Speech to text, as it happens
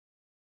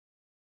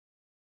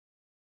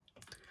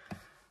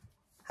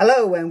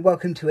Hello and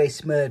welcome to a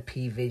Smurd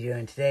P video,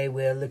 and today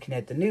we're looking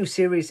at the new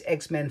series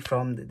X-Men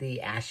from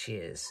the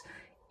Ashes,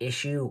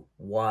 issue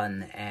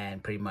 1,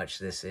 and pretty much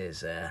this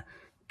is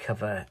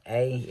cover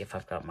A. If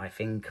I've got my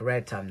thing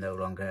correct, I'm no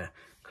longer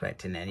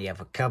collecting any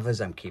other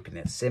covers. I'm keeping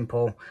it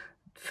simple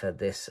for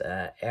this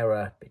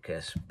era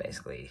because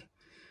basically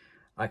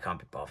I can't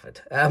be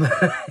bothered.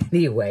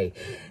 Anyway,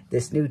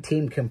 this new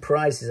team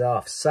comprises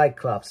of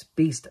Cyclops,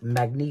 Beast,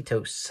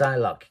 Magneto,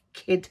 PSYLOKKE,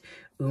 Kid,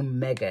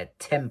 Omega,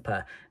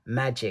 Temper,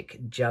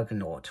 MAGIK,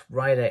 Juggernaut.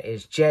 Writer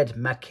is Jed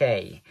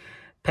MacKay.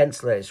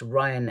 Penciler is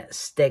Ryan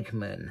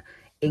Stegman.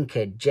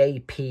 Inker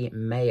J.P.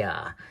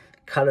 Mayer.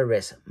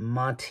 Colorist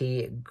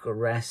Marty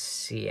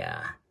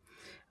Gracia.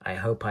 I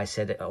hope I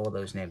said all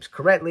those names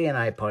correctly, and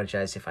I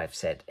apologize if I've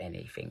said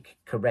anything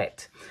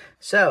correct.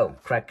 So,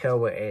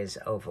 Krakoa is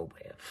over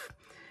with.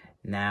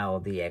 Now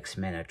the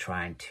X-Men are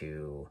trying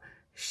to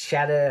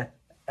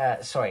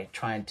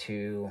trying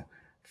to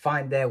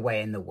find their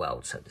way in the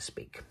world, so to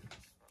speak.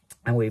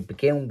 And we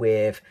begin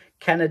with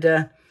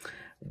Canada,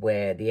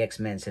 where the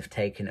X-Men have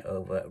taken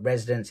over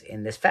residence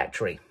in this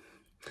factory.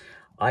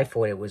 I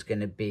thought it was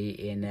going to be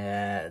in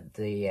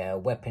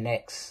the Weapon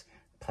X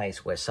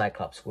place where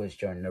Cyclops was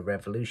during the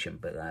Revolution,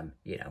 but,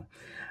 you know,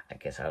 I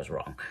guess I was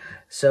wrong.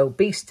 So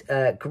Beast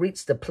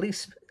greets the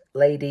police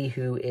lady,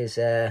 who is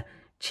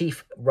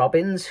Chief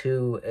Robbins,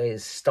 who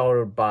is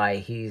startled by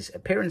his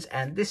appearance,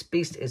 and this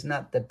Beast is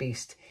not the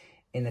Beast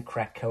in the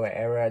Krakoa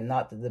era,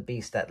 not the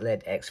Beast that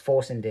led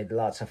X-Force and did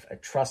lots of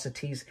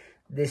atrocities.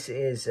 This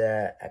is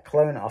a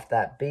clone of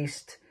that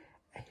Beast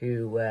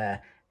who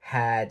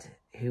had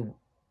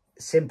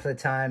simpler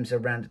times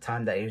around the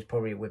time that he was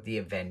probably with the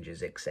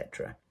Avengers,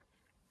 etc.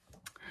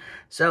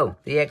 So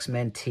the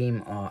X-Men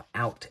team are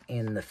out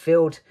in the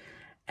field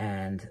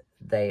and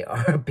they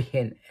are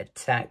being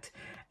attacked.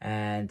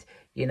 And,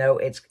 you know,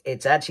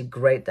 it's actually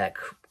great that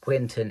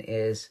Quentin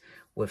is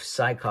with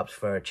Cyclops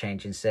for a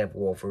change instead of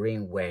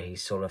Wolverine, where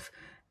he's sort of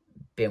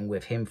been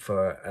with him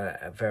for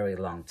a very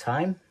long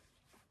time.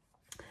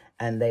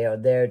 And they are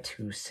there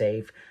to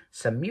save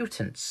some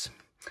mutants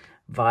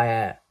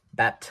via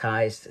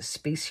baptized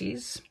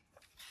species.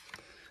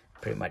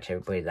 Pretty much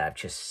everybody that I've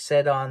just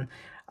said on.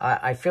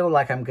 I feel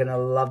like I'm going to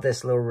love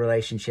this little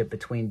relationship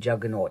between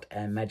Juggernaut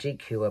and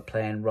MAGIK, who are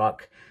playing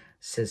rock,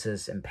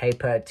 scissors, and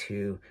paper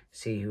to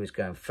see who's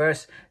going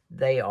first.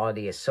 They are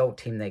the assault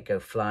team. They go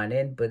flying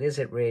in, but is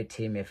it really a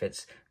team if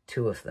it's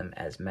two of them,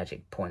 as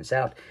MAGIK points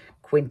out?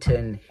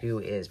 Quentin, who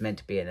is meant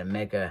to be an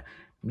Omega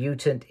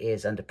mutant,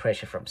 is under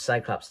pressure from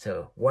Cyclops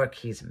to work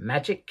his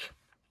magic.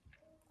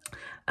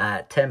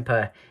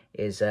 Temper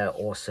is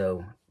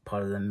also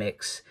part of the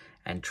mix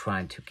and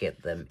trying to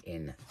get them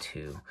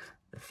into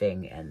the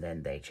thing, and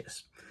then they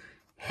just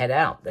head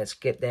out. Let's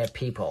get their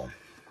people.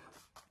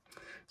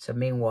 So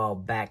meanwhile,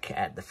 back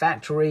at the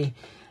factory,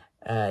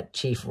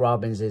 Chief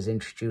Robbins is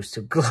introduced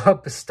to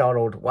Glob,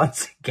 startled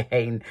once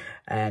again.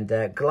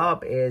 And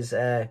Glob is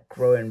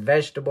growing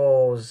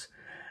vegetables,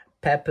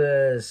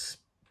 peppers,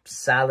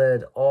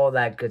 salad, all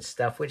that good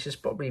stuff, which is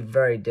probably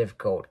very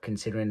difficult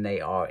considering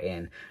they are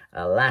in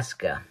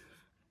Alaska.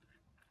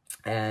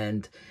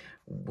 And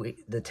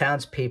the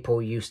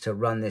townspeople used to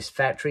run this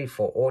factory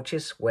for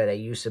ORCHIS, where they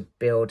used to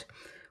build,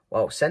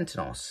 well,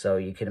 Sentinels. So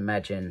you can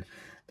imagine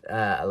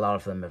a lot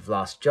of them have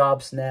lost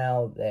jobs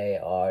now. They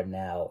are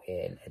now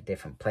in a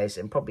different place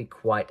and probably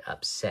quite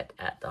upset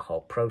at the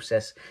whole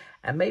process,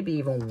 and maybe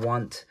even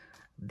want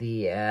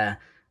the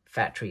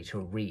factory to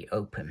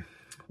reopen.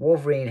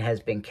 Wolverine has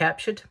been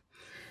captured,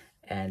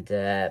 and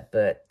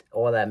but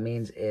all that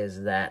means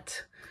is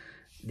that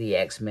the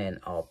X-Men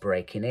are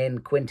breaking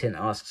in. Quentin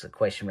asks a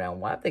question around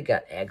why have they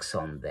got X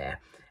on there,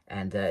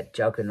 and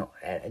Juggernaut,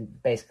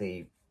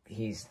 basically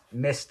he's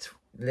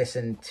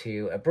listened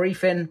to a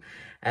briefing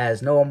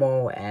as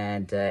normal,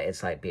 and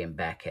it's like being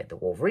back at the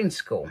Wolverine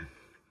school.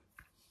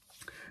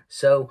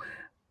 So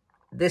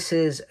this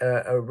is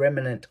a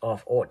remnant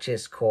of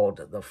ORCHIS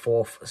called the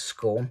Fourth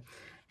School,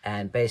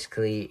 and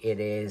basically it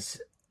is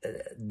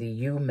the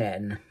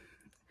U-Men,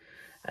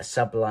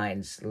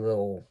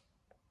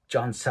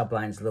 John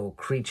Subline's little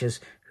creatures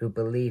who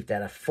believed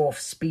that a fourth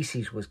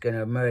species was going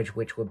to emerge,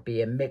 which would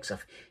be a mix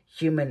of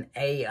human,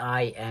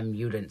 AI, and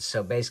mutants.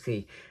 So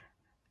basically,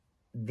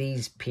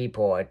 these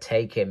people are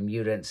taking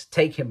mutants,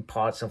 taking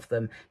parts of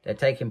them. They're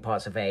taking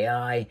parts of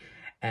AI,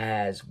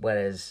 as well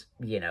as,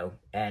 you know,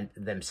 and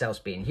themselves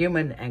being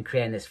human, and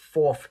creating this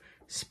fourth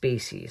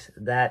species.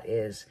 That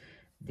is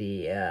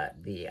the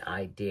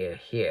idea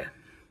here.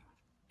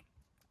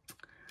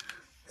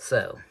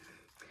 So,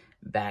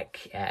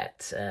 back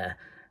at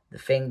the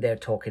thing, they're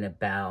talking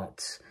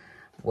about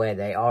where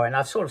they are, and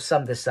I've sort of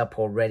summed this up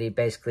already.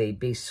 Basically,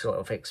 Beast sort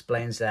of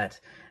explains that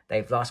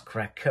they've lost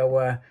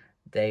Krakoa.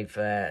 They're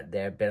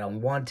a bit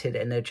unwanted,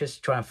 and they're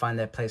just trying to find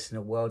their place in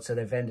the world. So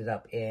they've ended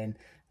up in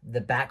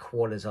the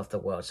backwaters of the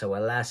world. So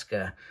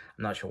Alaska,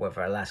 I'm not sure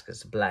whether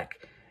Alaska's the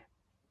black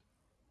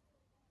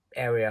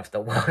area of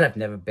the world. I've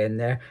never been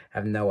there. I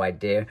have no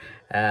idea.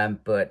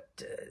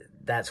 But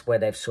that's where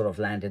they've sort of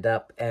landed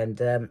up.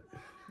 And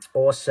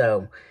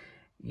also,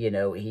 you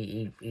know,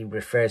 he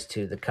refers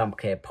to the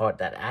complicated part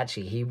that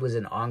actually he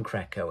wasn't on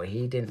Krakoa.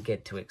 He didn't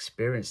get to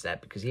experience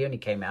that because he only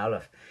came out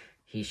of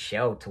his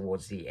shell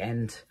towards the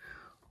end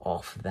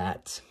of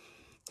that.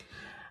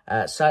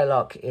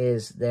 PSYLOKKE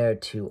is there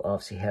to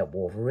obviously help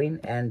Wolverine,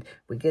 and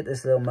we get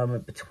this little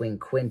moment between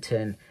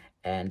Quentin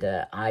and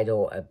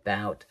Idol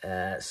about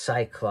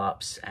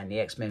Cyclops and the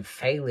X-Men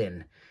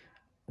failing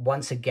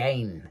once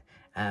again,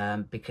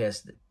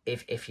 because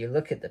if you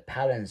look at the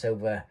patterns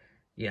over,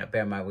 you know,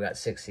 bear in mind we got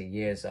 60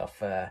 years of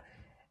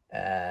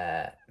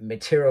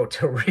material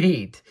to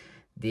read.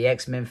 The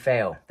X-Men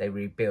fail, they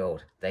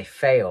rebuild. They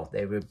fail,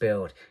 they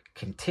rebuild.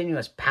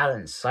 Continuous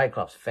patterns.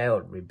 Cyclops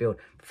failed, rebuild.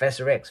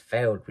 Professor X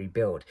failed,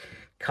 rebuild.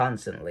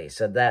 Constantly.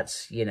 So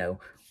that's, you know,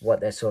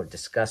 what they're sort of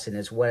discussing,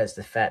 as well as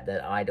the fact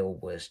that Idol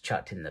was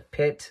chucked in the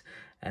pit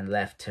and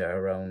left to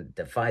her own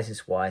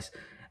devices wise.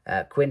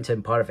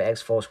 Quentin, part of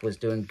X-Force, was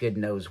doing good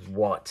knows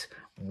what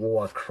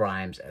war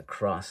crimes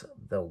across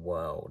the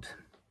world.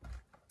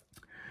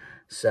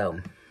 So,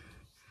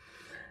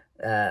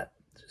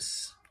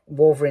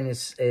 Wolverine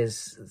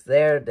is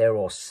there. They're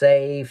all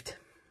saved.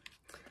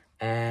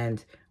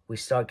 And we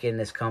start getting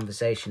this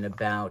conversation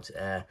about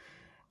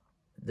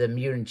the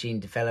mutant gene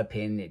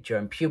developing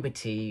during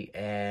puberty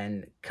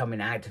and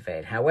coming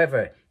activated.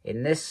 However,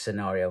 in this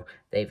scenario,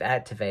 they've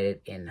activated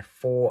in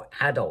 4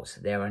 adults.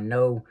 There are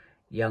no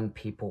young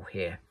people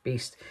here.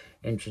 Beast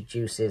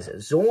introduces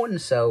Zorn.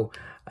 So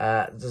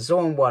the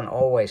Zorn one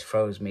always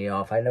throws me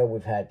off. I know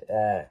we've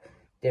had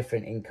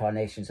different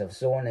incarnations of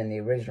Zorn, and the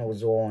original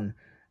Zorn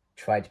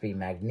tried to be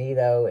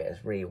Magneto. It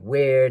was really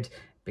weird,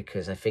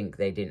 because I think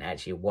they didn't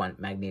actually want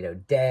Magneto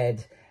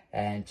dead,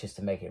 and just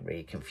to make it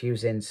really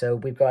confusing. So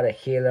we've got a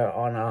healer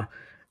on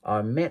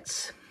our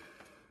midst.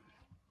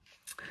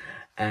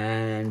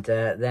 And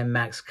then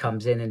Max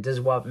comes in and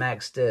does what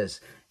Max does.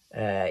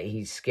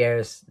 He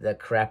scares the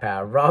crap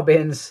out of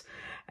Robins,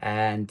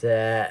 and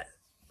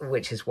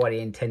which is what he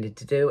intended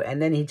to do.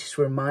 And then he just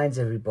reminds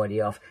everybody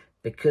of,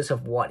 because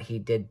of what he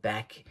did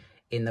back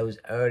in those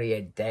earlier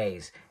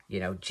days, you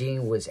know,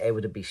 Jean was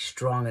able to be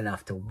strong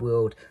enough to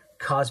wield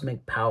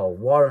cosmic power.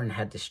 Warren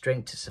had the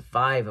strength to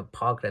survive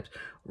Apocalypse.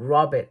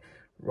 Robert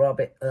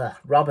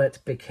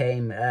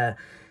became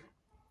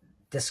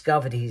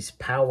discovered his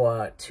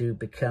power to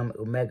become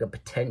Omega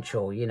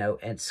Potential, you know,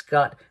 and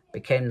Scott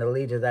became the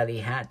leader that he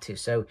had to.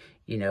 So,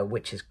 you know,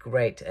 which is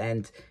great.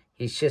 And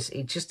he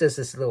just does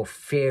this little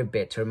fear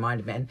bit to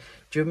remind me. And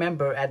do you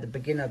remember at the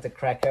beginning of the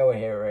Krakoa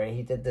era,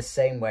 he did the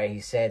same way. He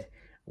said,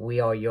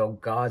 "We are your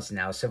gods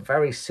now." So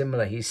very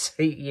similar. He's,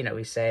 you know,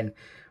 he's saying,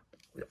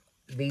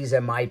 these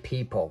are my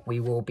people.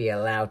 We will be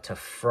allowed to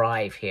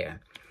thrive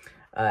here.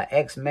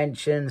 X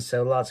mentioned,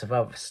 so lots of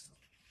other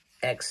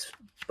X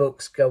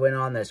books going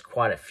on. There's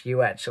quite a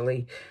few,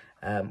 actually.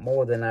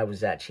 More than I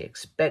was actually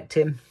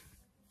expecting.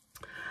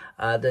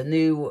 The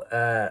new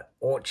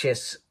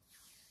ORCHIS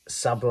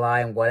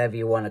subline, whatever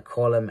you want to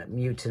call them,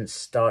 mutants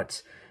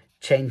start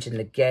changing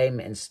the game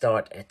and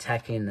start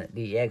attacking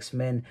the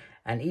X-Men.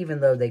 And even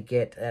though they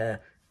get a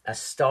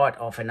start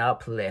of an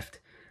uplift,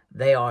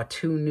 they are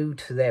too new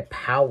to their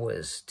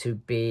powers to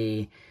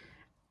be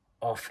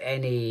of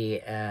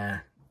any,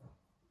 oh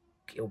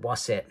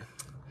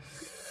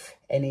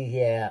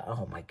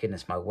my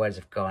goodness, my words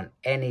have gone,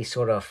 any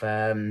sort of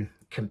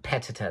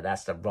competitor.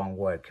 That's the wrong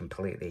word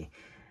completely.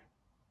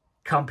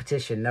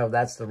 Competition, no,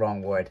 that's the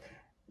wrong word.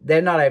 They're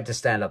not able to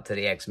stand up to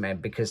the X-Men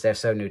because they're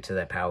so new to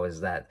their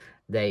powers that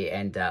they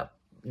end up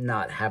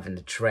not having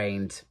the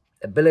trained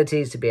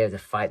abilities to be able to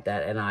fight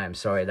that. And I am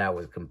sorry, that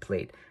was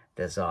complete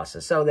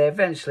disaster. So they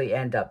eventually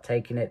end up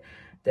taking it.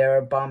 There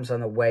are bombs on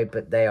the way,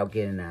 but they are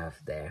getting out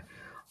of there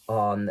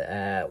on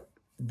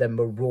the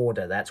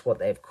Marauder. That's what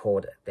they've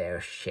called their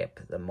ship,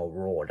 the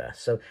Marauder.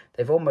 So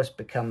they've almost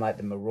become like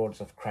the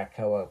Marauders of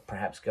Krakoa,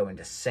 perhaps going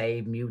to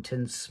save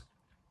mutants.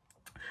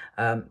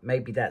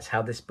 Maybe that's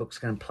how this book's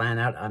going to plan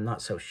out. I'm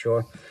not so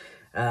sure.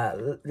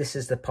 This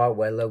is the part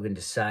where Logan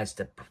decides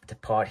to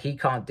depart. He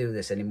can't do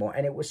this anymore.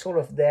 And it was sort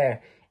of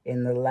there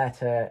in the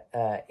latter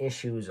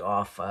issues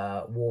of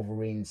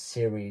Wolverine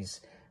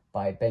series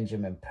by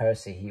Benjamin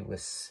Percy. He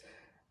was,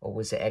 or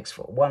was it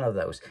X-Force? One of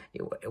those,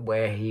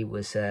 where he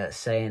was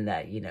saying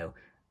that, you know,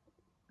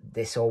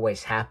 this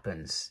always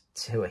happens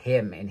to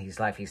him in his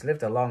life. He's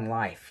lived a long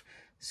life,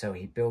 so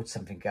he builds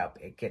something up,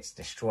 it gets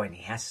destroyed, and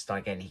he has to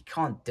start again. He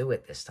can't do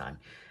it this time.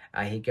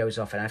 He goes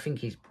off, and I think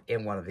he's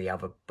in one of the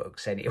other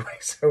books anyway,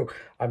 so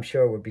I'm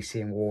sure we'll be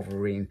seeing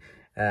Wolverine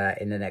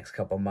in the next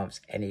couple of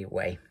months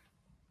anyway.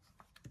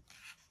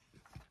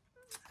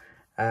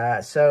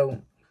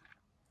 So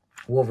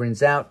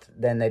Wolverine's out.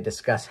 Then they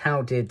discuss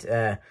how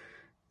did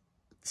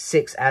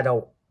 6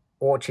 adult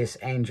ORCHIS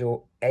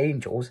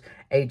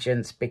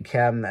agents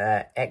become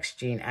X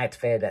gene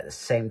activated at the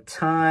same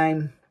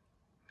time.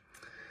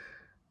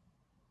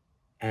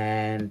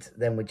 And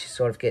then we just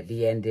sort of get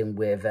the ending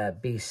with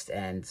Beast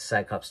and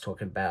Cyclops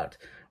talking about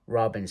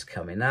Robin's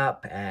coming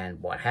up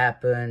and what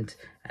happened,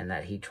 and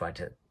that he tried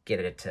to get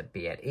it to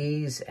be at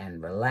ease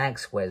and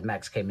relax, whereas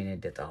Max came in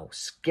and did the whole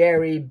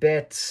scary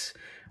bit,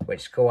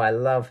 which is cool. I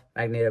love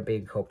Magneto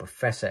being called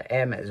Professor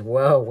M as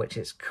well, which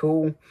is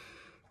cool.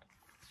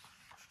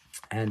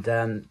 And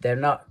they're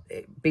not...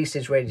 Beast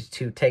is ready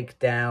to take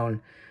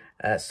down,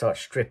 start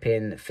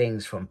stripping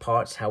things from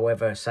parts.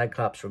 However,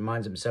 Cyclops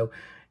reminds him. So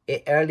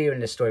earlier in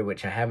the story,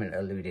 which I haven't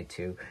alluded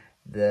to,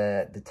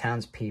 the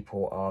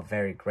townspeople are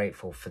very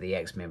grateful for the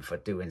X-Men for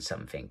doing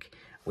something.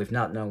 We've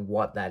not known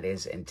what that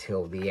is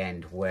until the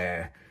end,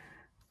 where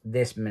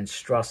this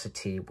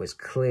monstrosity was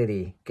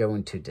clearly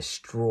going to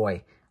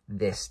destroy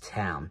this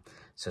town.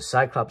 So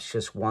Cyclops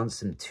just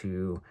wants them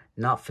to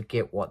not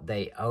forget what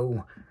they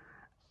owe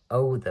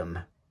them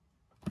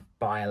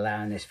by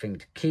allowing this thing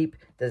to keep.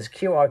 There's a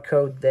QR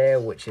code there,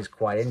 which is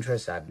quite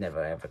interesting. I've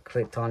never ever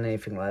clicked on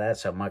anything like that,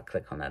 so I might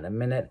click on that in a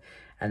minute.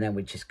 And then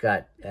we just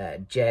got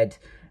Jed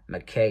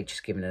MacKay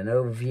just giving an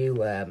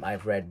overview.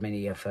 I've read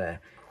many of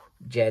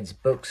Jed's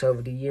books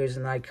over the years,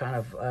 and I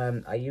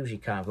usually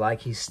kind of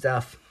like his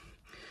stuff.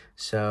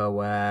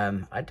 So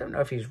I don't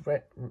know if he's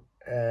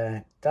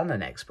done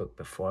an X book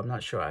before. I'm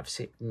not sure. I've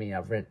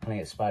read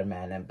plenty of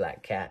Spider-Man and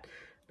Black Cat,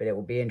 but it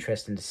will be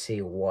interesting to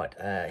see what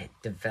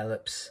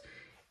develops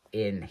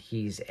in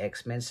his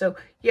X-Men. So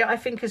yeah, I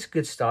think it's a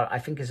good start. I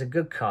think it's a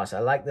good cast. I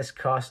like this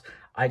cast.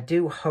 I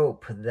do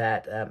hope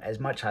that as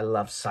much I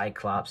love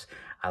Cyclops,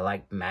 I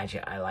like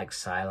MAGIK, I like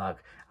PSYLOKKE,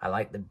 I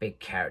like the big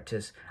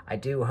characters. I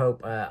do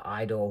hope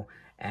Idol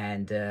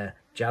and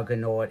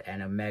Juggernaut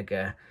and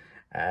Omega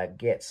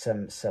get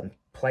some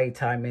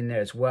playtime in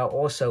there as well.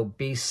 Also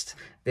Beast,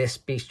 this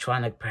Beast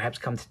trying to perhaps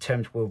come to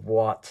terms with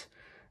what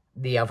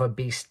the other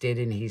Beast did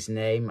in his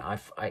name. I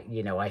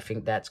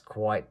think that's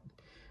quite...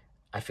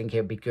 I think it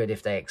would be good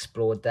if they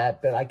explored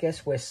that, but I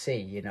guess we'll see.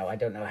 You know, I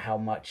don't know how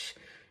much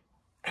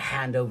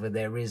handover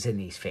there is in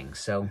these things,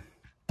 so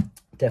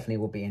definitely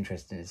will be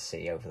interesting to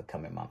see over the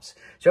coming months.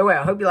 So anyway,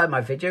 I hope you like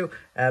my video.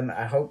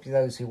 I hope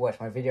those who watch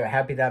my video are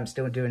happy that I'm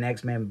still doing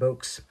X-Men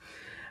books.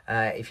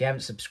 If you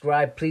haven't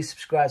subscribed, please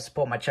subscribe,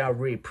 support my channel,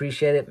 really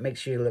appreciate it. Make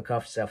sure you look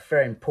after yourself,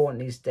 very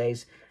important these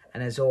days.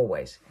 And as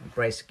always,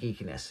 embrace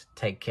geekiness.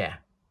 Take care.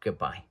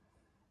 Goodbye.